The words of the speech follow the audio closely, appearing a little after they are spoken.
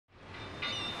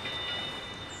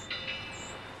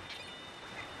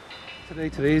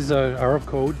Today's our of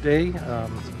Code Day.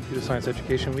 It's Computer Science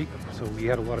Education Week, so we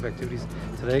had a lot of activities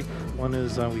today. One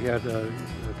is we had a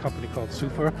company called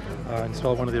SUFA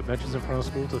install one of the benches in front of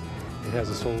the school. It has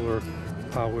a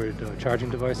solar-powered charging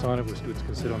device on it where students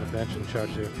can sit on the bench and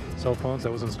charge their cell phones.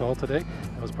 That was installed today.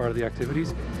 That was part of the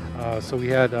activities. So we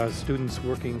had students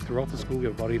working throughout the school. We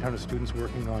have about 800 students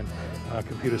working on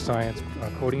computer science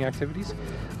coding activities.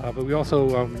 But we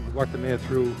also walked the mayor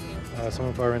through some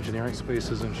of our engineering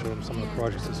spaces and showed them some of the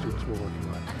projects that students were working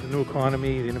on. The new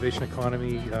economy, the innovation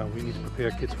economy, we need to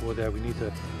prepare kids for that. We need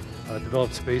to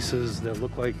develop spaces that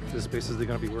look like the spaces they're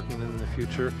going to be working in the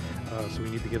future. So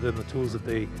we need to give them the tools that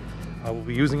they will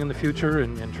be using in the future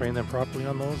and train them properly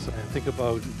on those and think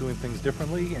about doing things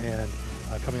differently and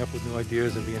coming up with new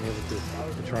ideas and being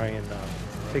able to try and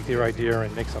take their idea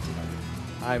and make something of it.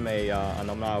 I'm an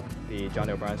alumni of the John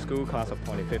O'Brien School, class of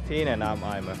 2015, and I'm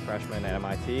a freshman at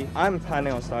MIT. I'm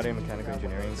planning on studying mechanical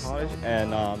engineering in college,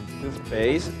 and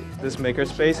this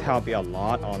makerspace helped me a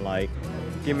lot on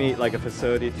give me a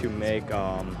facility to make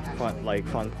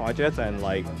fun projects, and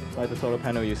like the solar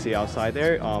panel you see outside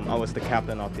there. I was the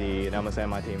captain of the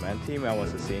MIT event team. I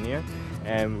was a senior,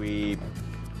 and we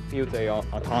built a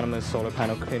autonomous solar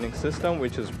panel cleaning system,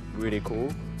 which is really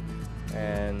cool.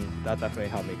 And that definitely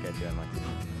helped me get to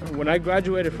MIT. When I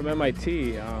graduated from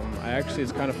MIT,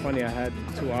 it's kind of funny, I had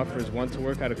two offers, one to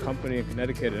work at a company in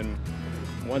Connecticut and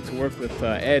one to work with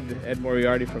Ed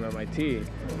Moriarty from MIT.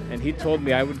 And he told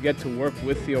me I would get to work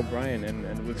with the O'Brien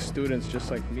and with students just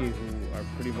like me who are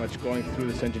pretty much going through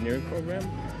this engineering program.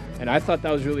 And I thought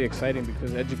that was really exciting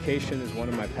because education is one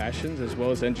of my passions as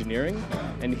well as engineering.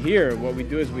 And here, what we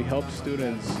do is we help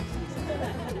students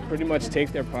pretty much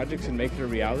take their projects and make it a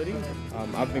reality.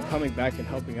 I've been coming back and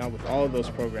helping out with all of those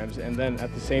programs, and then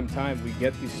at the same time we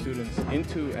get these students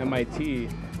into MIT,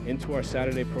 into our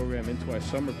Saturday program, into our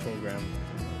summer program,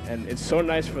 and it's so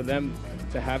nice for them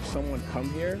to have someone come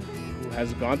here who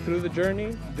has gone through the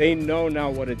journey. They know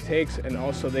now what it takes, and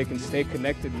also they can stay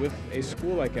connected with a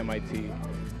school like MIT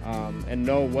and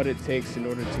know what it takes in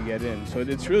order to get in. So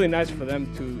it's really nice for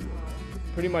them to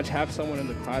pretty much have someone in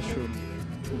the classroom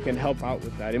who can help out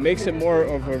with that. It makes it more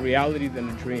of a reality than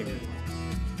a dream.